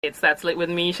It's That's Lit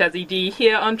with me, Shazzy D,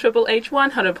 here on Triple H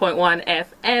 100.1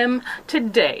 FM.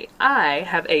 Today, I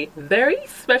have a very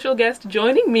special guest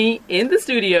joining me in the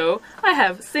studio. I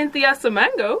have Cynthia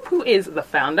Simango, who is the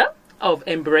founder of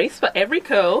Embrace for Every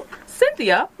Curl.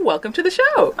 Cynthia, welcome to the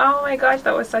show. Oh my gosh,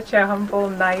 that was such a humble,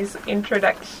 nice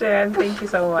introduction. Thank you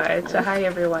so much. Hi,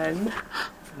 everyone.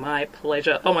 My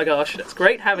pleasure. Oh my gosh, it's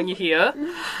great having you here.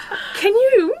 Can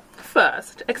you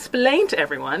first explain to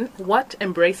everyone what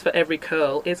Embrace for Every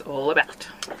Curl is all about?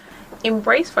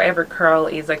 Embrace for Every Curl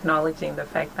is acknowledging the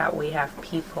fact that we have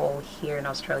people here in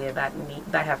Australia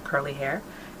that have curly hair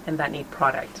and that need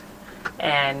product,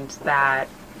 and that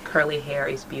curly hair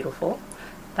is beautiful,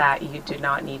 that you do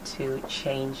not need to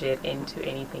change it into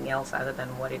anything else other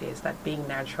than what it is, that being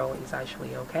natural is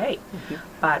actually okay.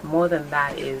 But more than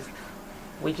that is,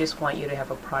 we just want you to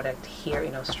have a product here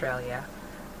in Australia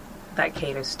that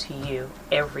caters to you,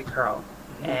 every curl,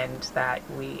 and that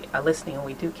we are listening and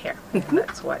we do care. And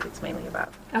that's what it's mainly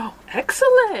about. Oh,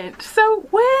 excellent. So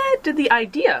where did the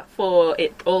idea for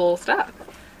it all start?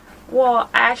 Well,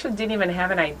 I actually didn't even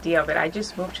have an idea of it. I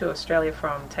just moved to Australia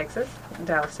from Texas,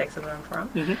 Dallas, Texas, where I'm from.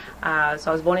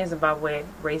 So I was born in Zimbabwe,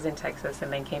 raised in Texas,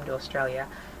 and then came to Australia.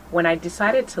 When I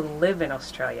decided to live in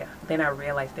Australia, then I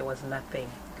realized there was nothing.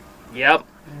 Yep.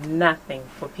 Nothing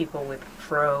for people with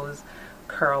froze,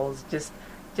 curls, just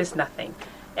nothing.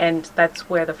 And that's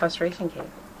where the frustration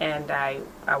came. And I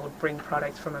would bring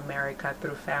products from America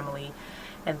through family,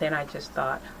 and then I just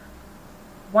thought,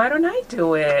 why don't I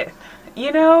do it?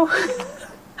 You know?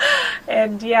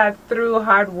 And yeah, through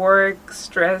hard work,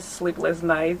 stress, sleepless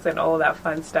nights, and all that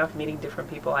fun stuff, meeting different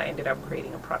people, I ended up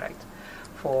creating a product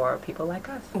for people like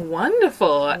us.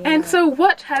 Wonderful. Yeah. And so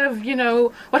what has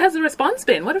the response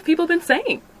been? What have people been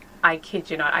saying? I kid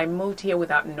you not, I moved here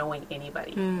without knowing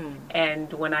anybody.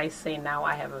 And when I say now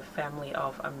I have a family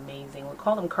of amazing, we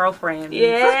call them curl friends.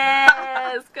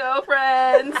 Yes,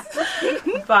 girlfriends.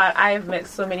 But I've met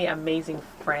so many amazing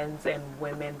friends and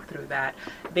women through that.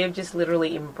 They've just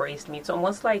literally embraced me. It's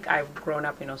almost like I've grown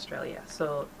up in Australia.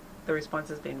 So the response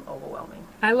has been overwhelming.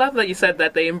 I love that you said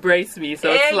that they embrace me.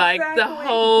 So it's like the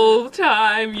whole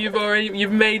time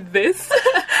you've made this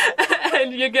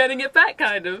and you're getting it back,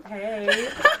 kind of. Hey,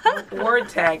 word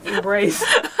tag, embrace.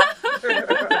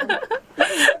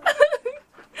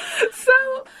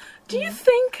 So, do you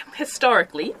think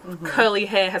historically curly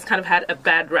hair has kind of had a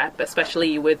bad rap,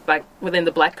 especially within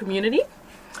the black community?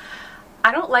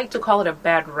 I don't like to call it a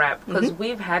bad rap because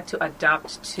we've had to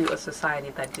adapt to a society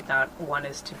that did not want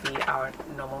us to be our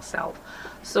normal self.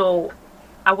 So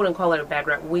I wouldn't call it a bad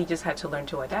rap. We just had to learn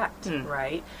to adapt,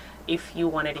 right? If you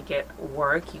wanted to get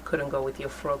work, you couldn't go with your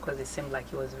fro because it seemed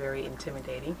like it was very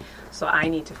intimidating. So I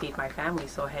need to feed my family.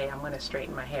 So, hey, I'm going to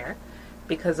straighten my hair.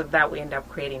 Because of that, we end up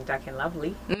creating Dark and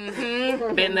Lovely.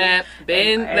 Been there.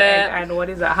 And what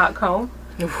is a hot comb?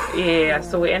 Yeah,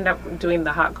 so we end up doing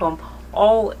the hot comb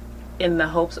all in the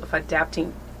hopes of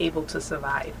adapting, able to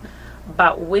survive.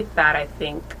 But with that, I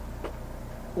think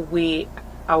we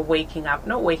are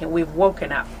we've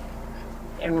woken up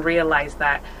and realized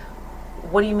that,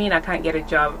 what do you mean I can't get a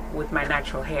job with my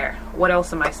natural hair? What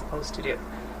else am I supposed to do?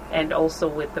 And also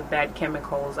with the bad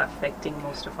chemicals affecting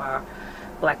most of our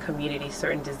black community,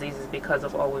 certain diseases because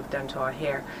of all we've done to our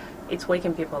hair, it's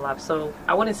waking people up. So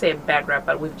I wouldn't say a bad rap,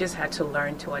 but we've just had to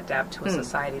learn to adapt to a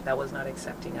society that was not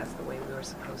accepting us the way we were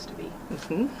supposed to be.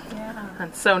 Yeah.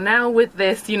 And so now with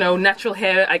this, natural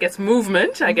hair, I guess,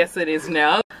 movement, I guess it is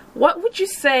now, what would you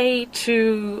say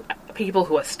to people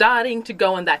who are starting to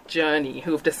go on that journey,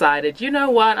 who've decided, you know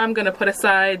what, I'm going to put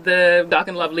aside the Dark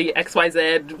and Lovely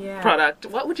XYZ product?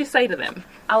 What would you say to them?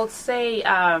 I would say,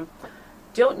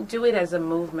 don't do it as a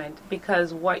movement,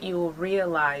 because what you will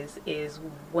realize is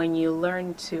when you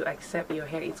learn to accept your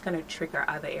hair, it's going to trigger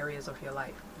other areas of your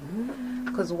life.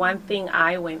 Because one thing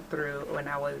I went through when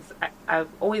I've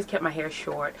always kept my hair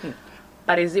short,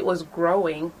 but as it was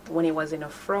growing, when it was in a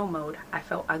fro mode, I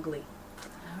felt ugly.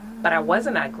 But I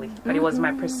wasn't ugly, but it was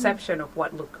my perception of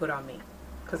what looked good on me.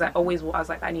 Because I was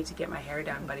like, I need to get my hair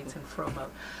done, but it's in fro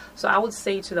mode. So I would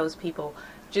say to those people,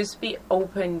 just be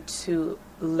open to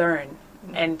learn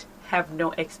and have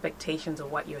no expectations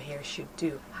of what your hair should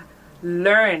do.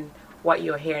 Learn what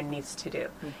your hair needs to do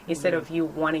instead of you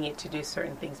wanting it to do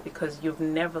certain things because you've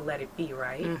never let it be,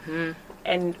 right?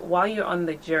 And while you're on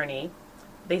the journey,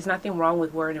 there's nothing wrong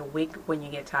with wearing a wig when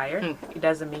you get tired. It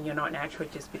doesn't mean you're not natural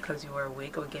just because you wear a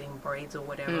wig or getting braids or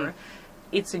whatever.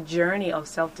 It's a journey of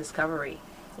self-discovery,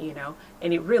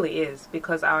 and it really is,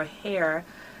 because our hair,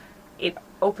 it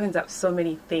opens up so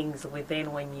many things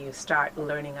within when you start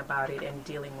learning about it and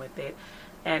dealing with it.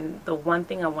 And the one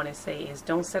thing I want to say is,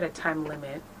 don't set a time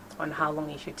limit on how long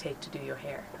you should take to do your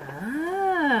hair.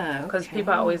 Because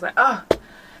people are always like, oh,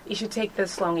 it should take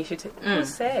this long. You should take. Who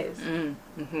says?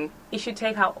 It should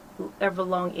take however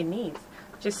long it needs.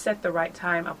 Just set the right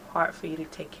time apart for you to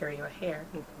take care of your hair,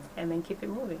 and then keep it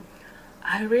moving.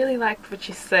 I really liked what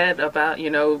you said about, you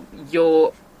know,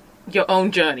 your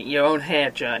own journey, your own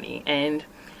hair journey. And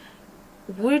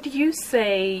would you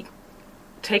say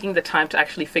taking the time to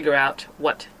actually figure out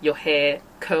what your hair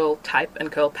curl type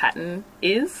and curl pattern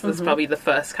is probably the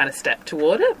first kind of step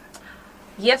toward it?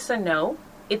 Yes and no.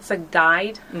 It's a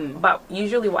guide, but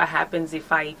usually what happens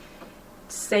if I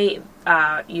say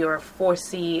you're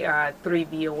 4C,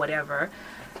 3B or whatever,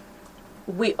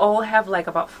 we all have like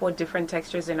about 4 different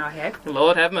textures in our head.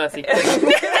 Lord have mercy.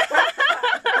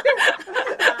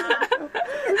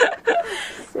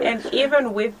 And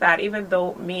even with that, even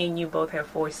though me and you both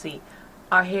have 4C,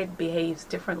 our head behaves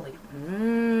differently.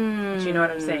 Do you know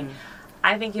what I'm saying?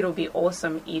 I think it'll be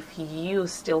awesome if you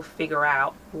still figure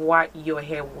out what your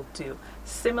hair will do.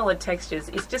 Similar textures,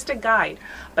 it's just a guide,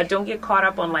 but don't get caught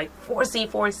up on like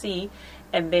 4C,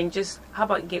 and then just, how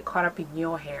about get caught up in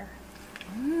your hair?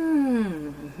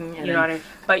 You know what I mean?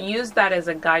 But use that as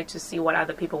a guide to see what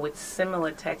other people with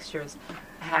similar textures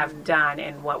have done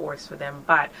and what works for them.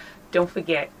 But don't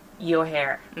forget your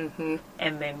hair, and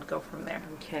then go from there.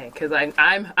 Okay, because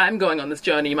I'm going on this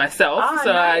journey myself,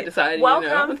 so nice. I decided,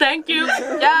 Welcome. Thank you.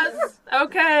 Yes.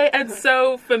 Okay. And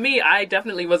so for me, I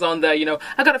definitely was on the,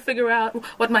 I got to figure out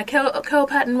what my curl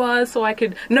pattern was so I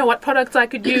could know what products I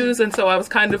could use. And so I was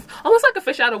kind of almost like a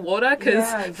fish out of water,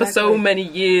 because for so many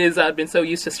years I'd been so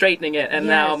used to straightening it, and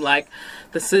now I'm like,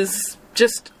 this is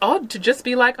just odd to just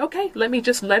be like, okay, let me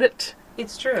just let it.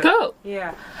 It's true. Cool.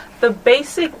 Yeah. The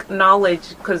basic knowledge,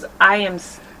 because I am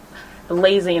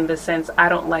lazy in the sense I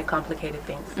don't like complicated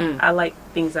things. I like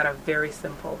things that are very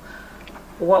simple.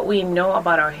 What we know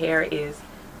about our hair is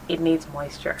it needs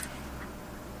moisture,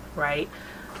 right?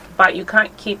 But you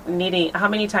can't keep needing... How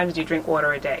many times do you drink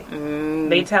water a day?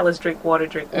 They tell us drink water,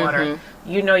 drink water.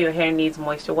 You know your hair needs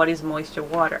moisture. What is moisture?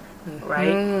 Water,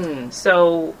 right?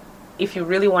 So if you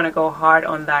really want to go hard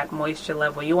on that moisture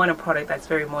level, you want a product that's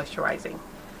very moisturizing.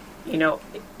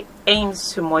 It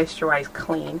aims to moisturize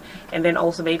clean, and then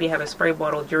also maybe have a spray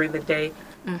bottle during the day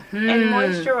and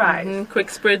moisturize. Quick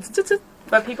spritz.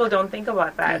 But people don't think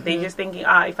about that. They're just thinking,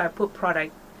 if I put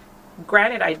product...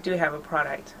 Granted, I do have a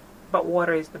product, but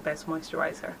water is the best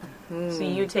moisturizer. So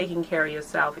you taking care of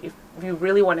yourself. If you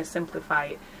really want to simplify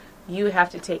it, you have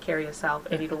to take care of yourself,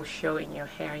 and it'll show in your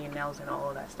hair, your nails, and all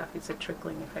of that stuff. It's a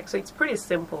trickling effect. So it's pretty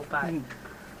simple, but...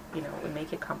 we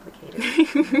make it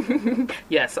complicated.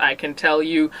 Yes, I can tell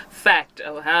you fact.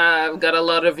 I've got a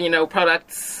lot of,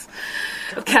 products.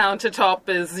 Countertop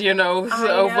is,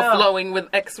 overflowing with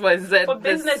XYZ. For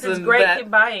business, it's great keep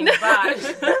buying, but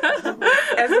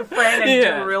as a friend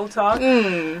and do real talk,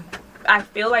 I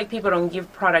feel like people don't give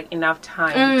product enough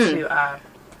time to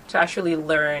actually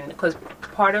learn. Because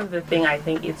part of the thing, I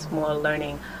think, it's more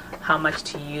learning how much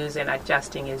to use and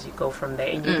adjusting as you go from there.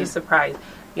 And you'd be surprised.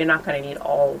 You're not going to need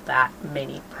all that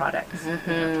many products.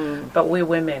 But we're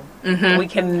women. We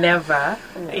can never,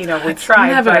 we try,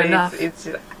 never but enough. It's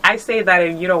I say that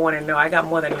and you don't want to know. I got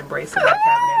more than embrace in my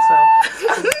cabinet,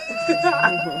 so.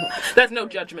 There's no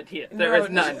judgment here. There is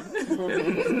none.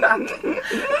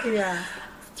 Yeah.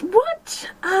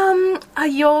 What are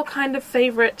your kind of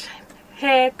favorite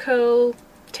hair curl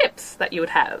tips that you would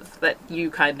have, that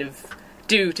you kind of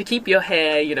do to keep your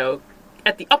hair,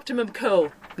 at the optimum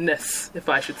curlness, if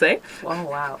I should say? Oh,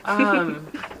 wow.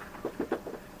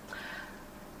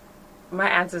 My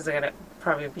answers are going to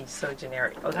probably be so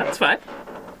generic. Okay. That's fine.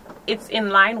 It's in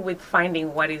line with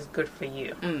finding what is good for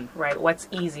you, right? What's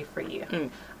easy for you.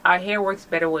 Our hair works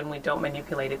better when we don't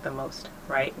manipulate it the most,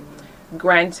 right?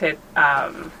 Granted,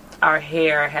 our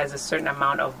hair has a certain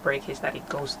amount of breakage that it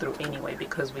goes through anyway,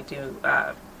 because we do,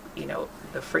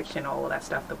 the friction, all of that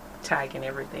stuff, the tag and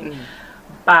everything.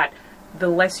 But the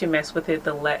less you mess with it,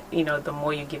 the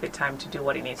more you give it time to do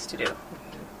what it needs to do.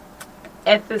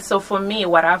 So for me,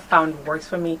 what I've found works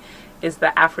for me is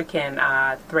the African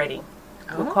threading.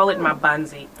 We call it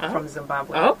mabanzi from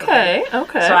Zimbabwe. Okay.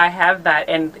 So I have that,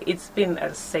 and it's been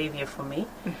a savior for me.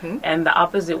 And the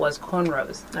opposite was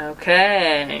cornrows.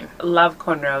 Okay. Love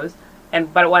cornrows.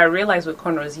 But what I realized with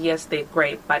cornrows, yes, they're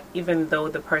great, but even though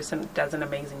the person does an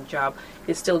amazing job,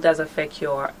 it still does affect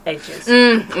your edges.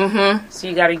 So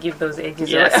you got to give those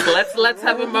edges. Yes, let's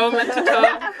have a moment to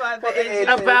talk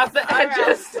about the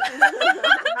edges.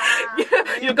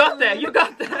 You got there. Leave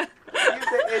the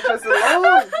edges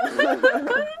alone.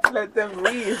 let them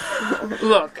breathe.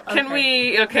 Look, can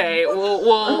we? Okay,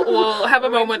 we'll have a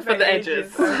moment for the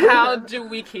edges. How do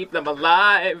we keep them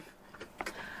alive?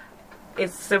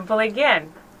 It's simple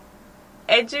again.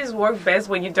 Edges work best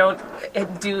when you don't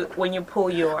when you pull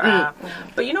your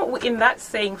but you know, in that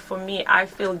saying, for me, I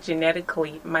feel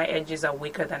genetically my edges are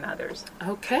weaker than others.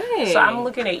 Okay. So I'm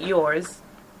looking at yours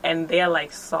and they're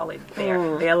like solid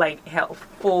there. They're like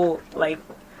full, like,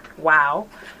 wow.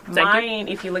 Mine,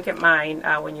 if you look at mine,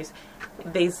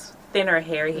 there's thinner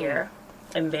hair here,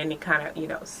 and then it kind of, you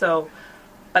know, so.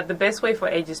 But the best way for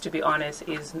edges, to be honest,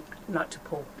 is not to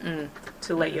pull,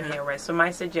 to let your hair rest. So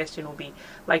my suggestion will be,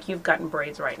 like, you've gotten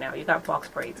braids right now. You got box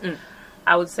braids.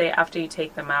 I would say after you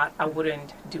take them out, I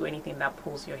wouldn't do anything that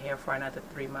pulls your hair for another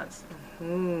 3 months.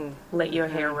 Let your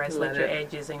hair rest, let your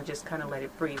edges, and just kind of let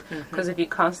it breathe. Because if you're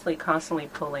constantly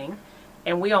pulling,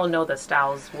 and we all know the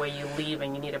styles where you leave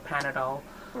and you need a Panadol,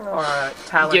 or a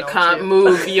Tylenol. You can't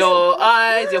move your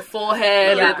eyes, your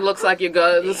forehead. It looks like you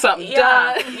got something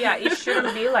done. Yeah, it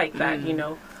shouldn't be like that, you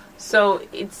know. So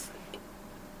it's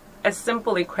a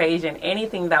simple equation.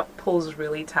 Anything that pulls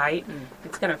really tight,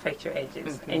 it's going to affect your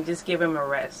edges. And just give them a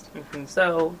rest.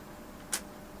 So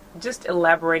just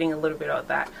elaborating a little bit on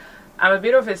that. I'm a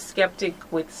bit of a skeptic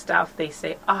with stuff they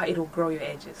say, it'll grow your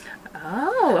edges.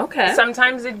 Oh, okay.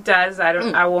 Sometimes it does.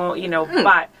 I won't, you know,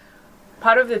 but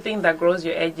part of the thing that grows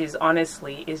your edges,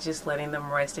 honestly, is just letting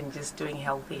them rest and just doing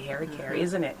healthy hair care,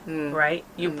 isn't it? Right?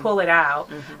 You pull it out.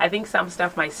 I think some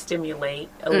stuff might stimulate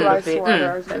a little bit. Rice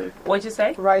water is good. What'd you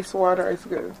say? Rice water is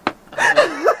good.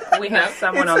 We have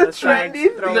someone on the side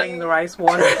throwing the rice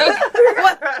water. Okay,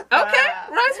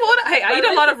 rice water. Hey, I eat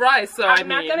a lot of rice, so I'm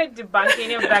not going to debunk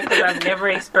any of that because I've never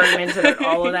experimented with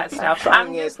all of that stuff.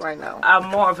 I'm just right now. I'm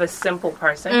more of a simple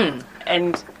person.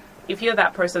 And if you're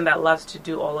that person that loves to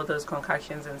do all of those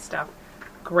concoctions and stuff,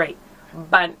 great.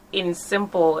 But in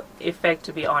simple effect,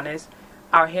 to be honest,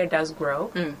 our hair does grow.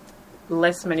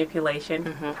 Less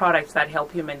manipulation, products that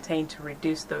help you maintain to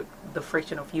reduce the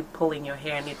friction of you pulling your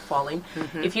hair and it falling.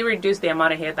 If you reduce the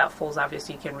amount of hair that falls,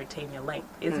 obviously you can retain your length,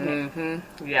 isn't it?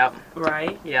 Yeah.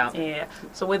 Right? Yeah.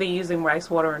 So whether you're using rice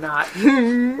water or not,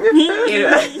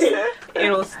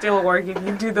 it'll still work if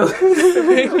you do those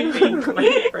things.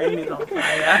 My brain is on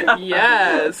fire.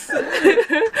 Yes.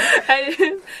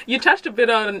 And you touched a bit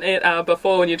on it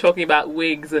before when you're talking about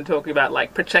wigs and talking about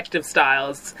like protective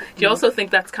styles. Do you also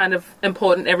think that's kind of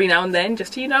important every now and then,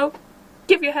 just to, you know,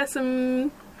 give your hair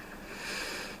some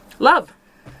love?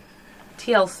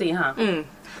 TLC, huh?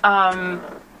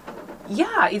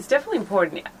 Yeah, it's definitely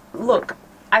important. Look,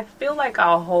 I feel like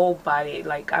our whole body,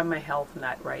 like I'm a health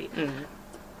nut, right?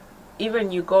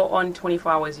 Even you go on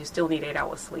 24 hours, you still need 8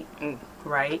 hours sleep,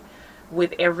 right?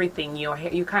 With everything, your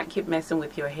hair, you can't keep messing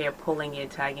with your hair, pulling it,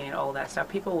 tagging it, all that stuff.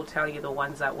 People will tell you the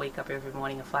ones that wake up every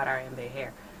morning and flat iron their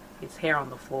hair. It's hair on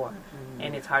the floor,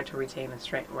 and it's hard to retain the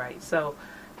strength, right? So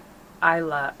I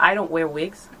don't wear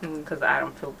wigs because I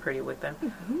don't feel pretty with them.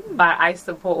 But I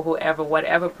support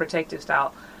whatever protective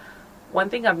style.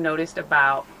 One thing I've noticed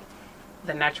about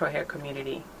the natural hair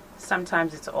community,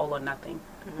 sometimes it's all or nothing.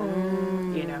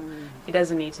 You know, it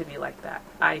doesn't need to be like that.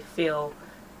 I feel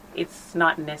it's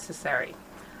not necessary.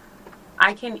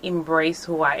 I can embrace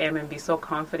who I am and be so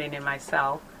confident in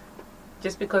myself.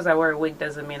 Just because I wear a wig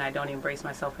doesn't mean I don't embrace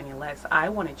myself any less. I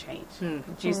want to change.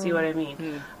 Do you see what I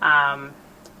mean?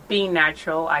 Being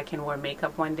natural, I can wear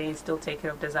makeup one day and still take it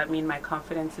off. Does that mean my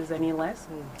confidence is any less?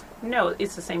 No,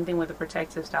 it's the same thing with the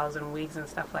protective styles and wigs and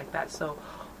stuff like that. So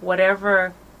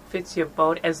whatever fits your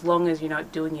boat, as long as you're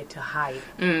not doing it to hide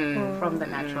from the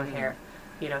natural hair.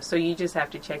 You know, so you just have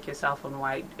to check yourself on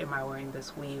why am I wearing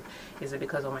this weave? Is it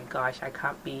because, oh my gosh, I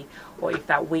can't be? Or if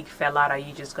that wig fell out, are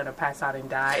you just going to pass out and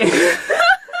die? You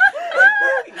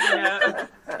know?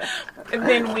 And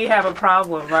then we have a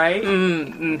problem, right?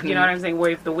 You know what I'm saying? Where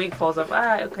if the wig falls off,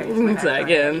 okay. It's like,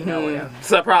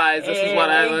 surprise, this is what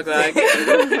I look like.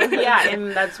 Yeah,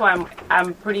 and that's why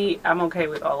I'm okay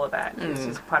with all of that. It's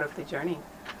just part of the journey.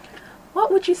 What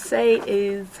would you say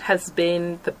has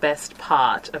been the best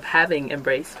part of having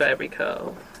Embrace for Every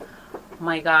Curl?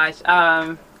 My gosh,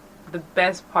 the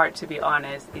best part, to be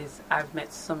honest, is I've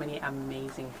met so many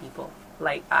amazing people.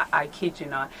 Like, I kid you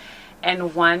not.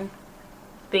 And one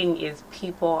thing is,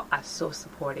 people are so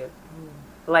supportive.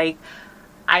 Like,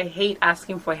 I hate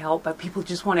asking for help, but people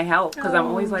just want to help because I'm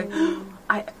always like,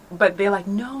 but they're like,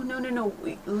 no,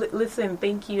 listen,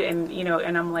 thank you, and you know,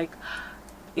 and I'm like,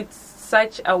 it's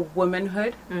such a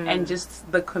womanhood and just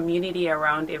the community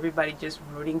around everybody just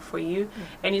rooting for you.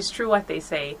 And it's true what they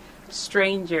say,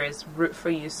 strangers root for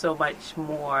you so much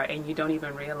more and you don't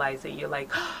even realize it. You're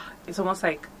like, it's almost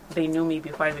like they knew me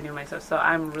before I even knew myself. So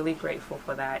I'm really grateful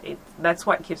for that. That's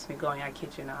what keeps me going. I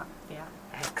kid you not. Yeah.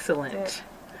 Excellent.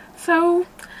 So,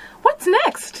 what's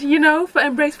next? For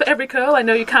Embrace for Every Curl. I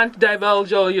know you can't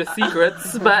divulge all your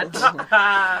secrets, but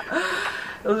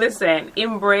listen,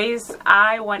 embrace.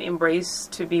 I want embrace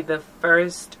to be the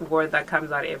first word that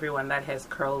comes out of everyone that has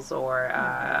curls or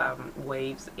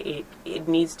waves. It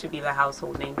needs to be the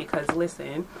household name because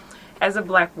listen, as a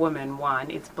black woman, one,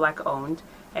 it's black owned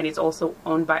and it's also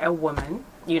owned by a woman,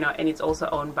 and it's also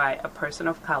owned by a person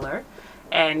of color,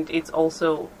 and it's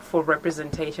also for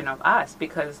representation of us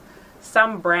because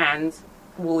some brands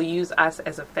will use us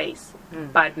as a face,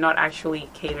 but not actually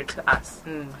cater to us.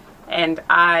 And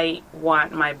I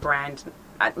want my brand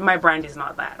is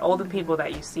not that. All the people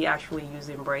that you see actually use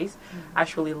Embrace,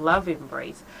 actually love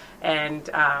Embrace. And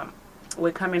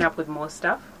we're coming up with more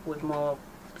stuff, with more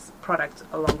products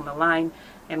along the line.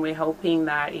 And we're hoping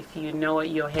that if you know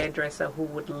your hairdresser who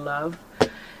would love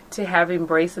to have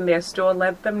Embrace in their store,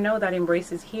 let them know that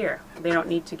Embrace is here. They don't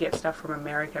need to get stuff from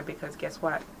America because guess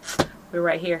what? We're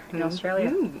right here in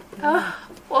Australia.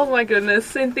 Oh my goodness,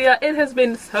 Cynthia, it has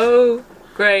been so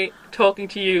great talking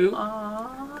to you.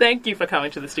 Aww. Thank you for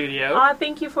coming to the studio.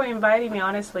 Thank you for inviting me.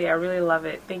 Honestly, I really love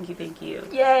it. Thank you.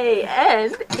 Yay!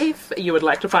 And if you would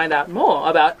like to find out more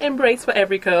about Embrace for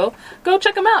Every Curl, go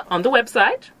check them out on the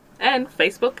website and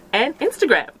Facebook and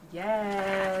Instagram.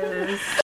 Yes.